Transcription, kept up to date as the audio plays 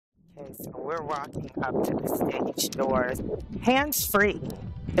Okay, so we're walking up to the stage doors. Hands-free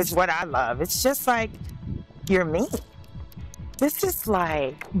is what I love. It's just like you're me. This is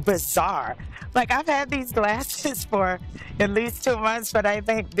like bizarre. Like I've had these glasses for at least 2 months, but I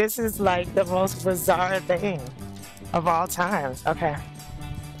think this is like the most bizarre thing of all times. Okay.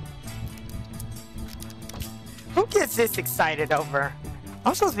 Who gets this excited over?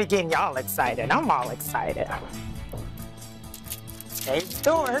 I'm supposed to be getting y'all excited. I'm all excited. Stage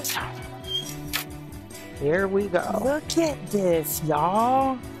doors. Here we go. Look at this,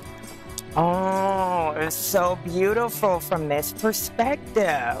 y'all. Oh, it's so beautiful from this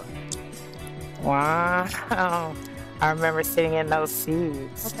perspective. Wow. I remember sitting in those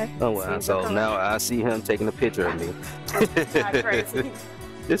seats. Okay. Oh, wow. So now I see him taking a picture of me.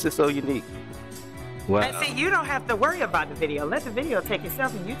 This is so unique. Wow. And see, you don't have to worry about the video. Let the video take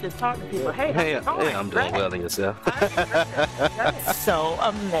itself and you just talk to people. Hey, how's it going? Hey, I'm doing well in yourself. So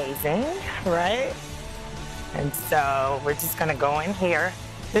amazing, right? And so we're just gonna go in here.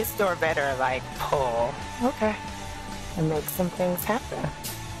 This door better like pull, okay, and make some things happen.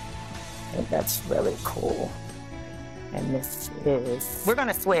 I think that's really cool. And this is, we're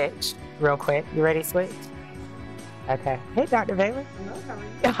gonna switch real quick. You ready to switch? Okay. Hey, Dr. Bailey. Hello, how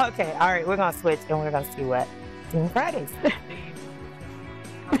are you? Okay, all right, we're gonna switch and we're gonna see what Team Fridays.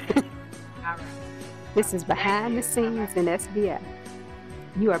 This is behind the scenes in SBF.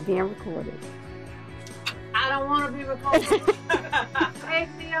 You are being recorded. I don't want to be recorded. Take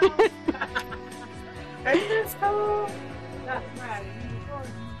me on. Isn't cool? That's right. You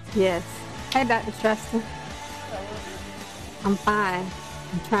recording? Yes. Hey, Dr. Trustin. I'm fine.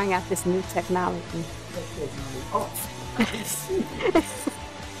 I'm trying out this new technology.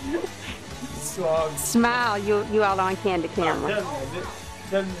 Smile, you all on candid camera.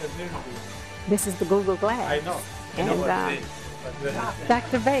 This is the Google Glass. I know. And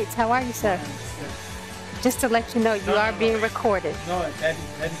Dr. Bates, how are you, sir? Just to let you know, you are being recorded. No, that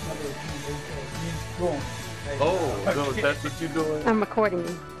is not a means phone. Oh, so that's what you're doing? I'm recording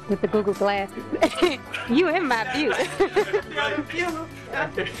you with the Google Glass. You in my view.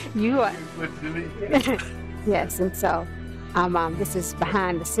 You are. Yes, and so this is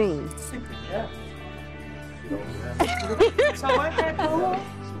behind the scenes. So what happened?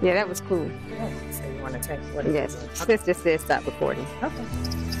 Yeah, that was cool. So you want to take what? Yes, this just says stop recording. Okay.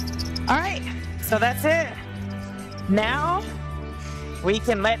 All right, so that's it. Now we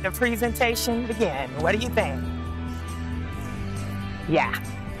can let the presentation begin. What do you think? Yeah,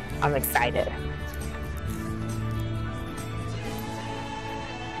 I'm excited.